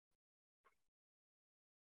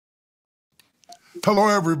Hello,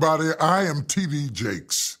 everybody. I am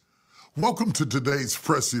tdjakes. Welcome to today's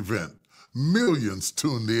press event. Millions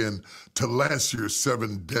tuned in to last year's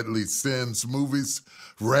Seven Deadly Sins movies,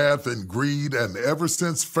 Wrath and Greed, and ever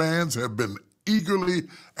since fans have been eagerly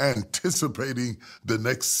anticipating the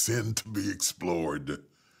next sin to be explored.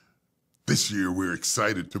 This year, we're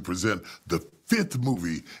excited to present the 5th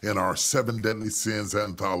movie in our Seven Deadly Sins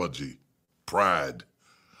anthology, Pride.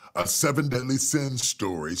 A Seven Deadly Sins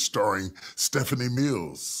story starring Stephanie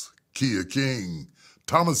Mills, Keeya King,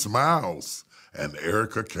 Thomas Miles, and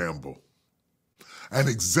Erica Campbell. An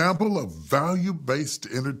example of value-based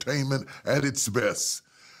entertainment at its best.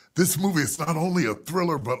 This movie is not only a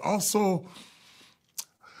thriller, but also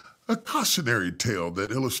a cautionary tale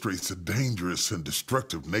that illustrates the dangerous and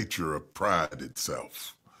destructive nature of pride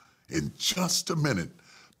itself. In just a minute,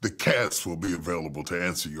 the cast will be available to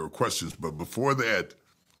answer your questions, but before that,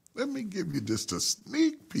 let me give you just a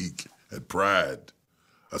sneak peek at Pride,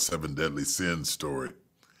 a Seven Deadly Sins story,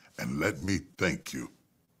 and let me thank you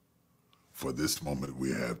for this moment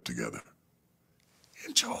we have together.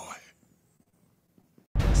 Enjoy.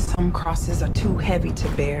 Some crosses are too heavy to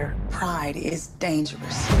bear. Pride is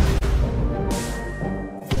dangerous.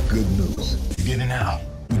 Good news. You're getting out.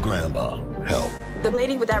 Your grandma, help. The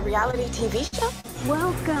lady with that reality TV show?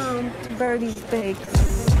 Welcome to Birdie's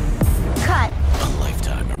Bakes. Cut. A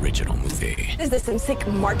Lifetime original movie. Is this some sick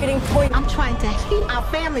marketing point? I'm trying to keep our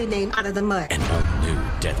family name out of the mud. And a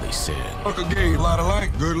new deadly sin. Uncle Gabe, a lot of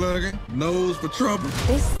light, good looking, nose for trouble.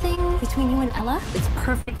 This thing between you and Ella, it's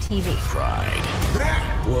perfect TV. Pride.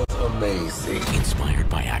 That was amazing. Inspired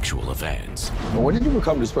by actual events. Well, when did you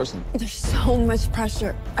become this person? There's so much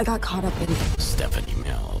pressure. I got caught up in it. Stephanie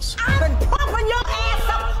Mills. I've been pumping your ass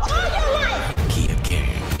up all your life. Keeya King.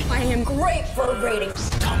 I am great for ratings.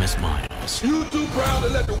 Thomas Miles. You too proud to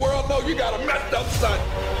let the world know you got a messed up son.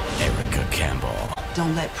 Erica Campbell.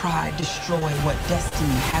 Don't let pride destroy what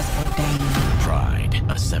destiny has ordained.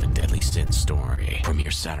 Pride, a Seven Deadly Sins story.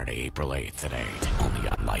 Premieres Saturday, April 8th at 8, only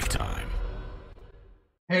on Lifetime.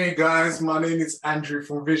 Hey guys, my name is Andrew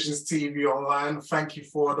from Visions TV Online. Thank you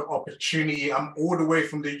for the opportunity. I'm all the way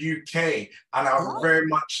from the UK and I very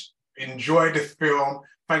much enjoyed the film.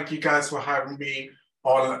 Thank you guys for having me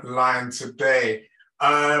online today.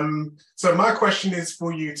 So my question is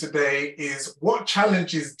for you today is, what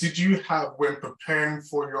challenges did you have when preparing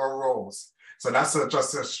for your roles? So that's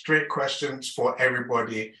just a straight question for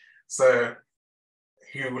everybody. So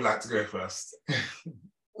who would like to go first?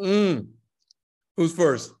 Who's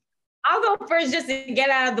first? I'll go first just to get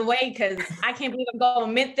out of the way because I can't believe I'm going to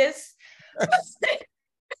admit this.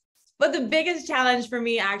 But the biggest challenge for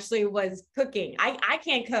me actually was cooking. I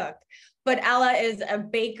can't cook. But Ella is a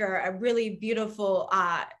baker, a really beautiful,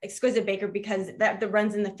 exquisite baker because that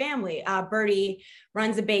runs in the family. Birdie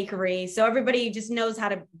runs a bakery. So everybody just knows how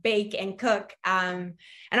to bake and cook. And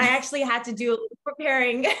I actually had to do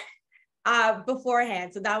preparing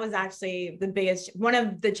beforehand. So that was actually the biggest, one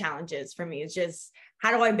of the challenges for me is just,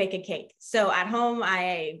 how do I bake a cake? So at home,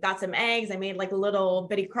 I got some eggs. I made like a little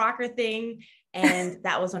bitty crocker thing. And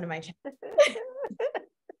that was one of my challenges.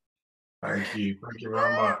 Thank you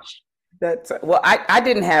very much. Well, I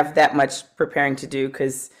didn't have that much preparing to do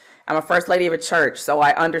because I'm a first lady of a church. So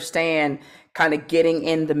I understand kind of getting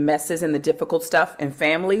in the messes and the difficult stuff in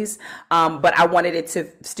families. But I wanted it to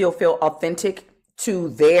still feel authentic to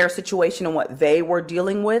their situation and what they were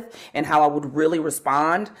dealing with and how I would really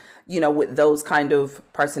respond, with those kind of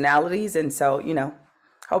personalities. And so,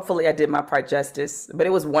 hopefully I did my part justice, but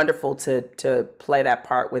it was wonderful to play that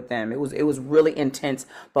part with them. It was really intense,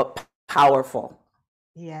 but powerful.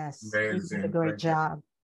 Yes, Amazing. you did a great job.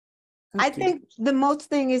 I think the most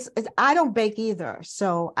thing is I don't bake either,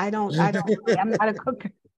 so I'm not a cook.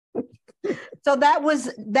 So that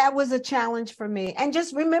was a challenge for me, and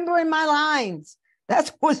just remembering my lines.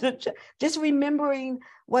 That was just remembering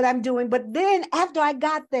what I'm doing. But then after I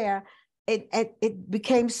got there, it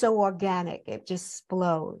became so organic. It just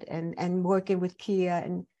flowed, and working with Keeya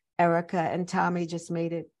and Erica and Tommy just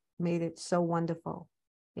made it so wonderful.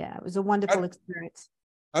 Yeah, it was a wonderful experience.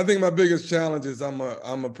 I think my biggest challenge is I'm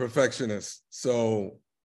a perfectionist. So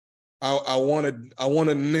I want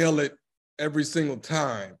to nail it every single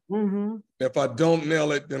time. Mm-hmm. If I don't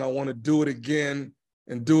nail it, then I want to do it again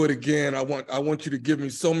and do it again. I want you to give me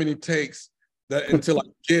so many takes that until I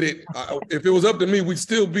get it. If it was up to me, we'd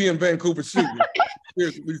still be in Vancouver shooting.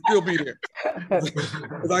 Seriously, we'd still be there.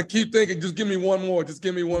 Because I keep thinking, just give me one more, just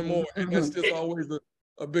give me one more. And that's just always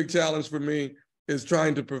a big challenge for me, is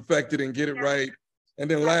trying to perfect it and get it right. And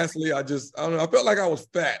then lastly, I don't know, I felt like I was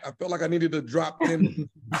fat. I felt like I needed to drop 10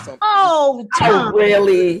 something. Oh, Tom.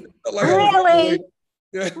 Really? Really?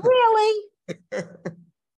 Yeah. Really?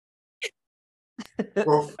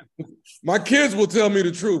 Well, my kids will tell me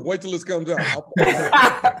the truth. Wait till this comes out.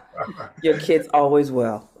 Your kids always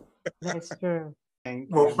will. That's true.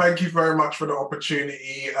 Well, thank you very much for the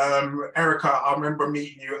opportunity. Erica, I remember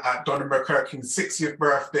meeting you at Donna McKirkin's 60th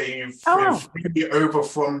birthday. You flew me over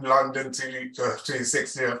from London to his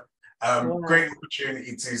 60th. Great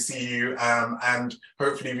opportunity to see you. And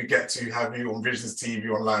hopefully we get to have you on Visions TV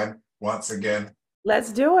online once again.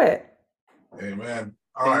 Let's do it. Amen.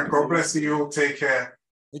 All right. God bless you all. Take care.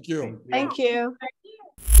 Thank you. Thank you.